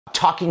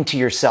talking to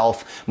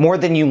yourself more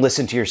than you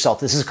listen to yourself.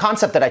 This is a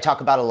concept that I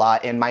talk about a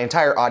lot, and my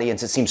entire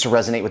audience, it seems to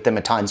resonate with them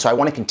a ton. So I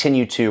want to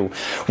continue to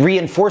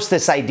reinforce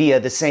this idea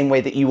the same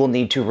way that you will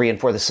need to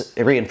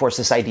reinforce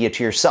this idea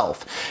to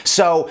yourself.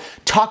 So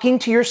talking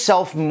to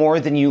yourself more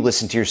than you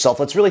listen to yourself,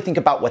 let's really think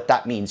about what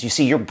that means. You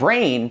see, your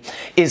brain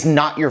is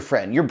not your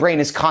friend. Your brain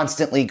is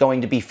constantly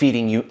going to be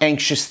feeding you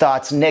anxious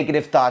thoughts,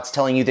 negative thoughts,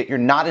 telling you that you're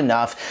not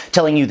enough,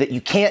 telling you that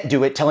you can't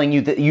do it, telling you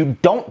that you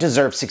don't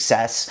deserve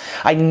success.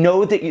 I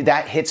know that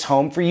that hits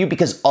home for you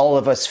because all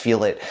of us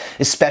feel it,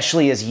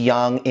 especially as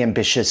young,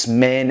 ambitious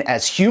men,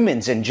 as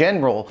humans in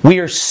general. We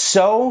are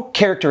so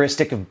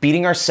characteristic of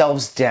beating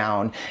ourselves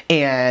down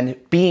and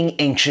being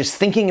anxious,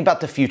 thinking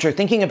about the future,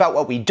 thinking about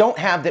what we don't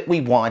have that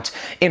we want,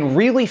 and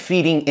really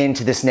feeding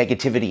into this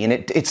negativity. And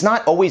it's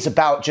not always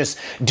about just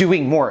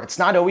doing more. It's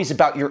not always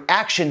about your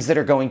actions that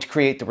are going to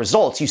create the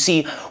results. You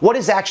see, what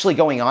is actually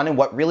going on and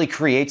what really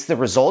creates the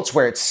results,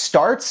 where it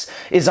starts,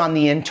 is on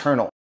the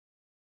internal.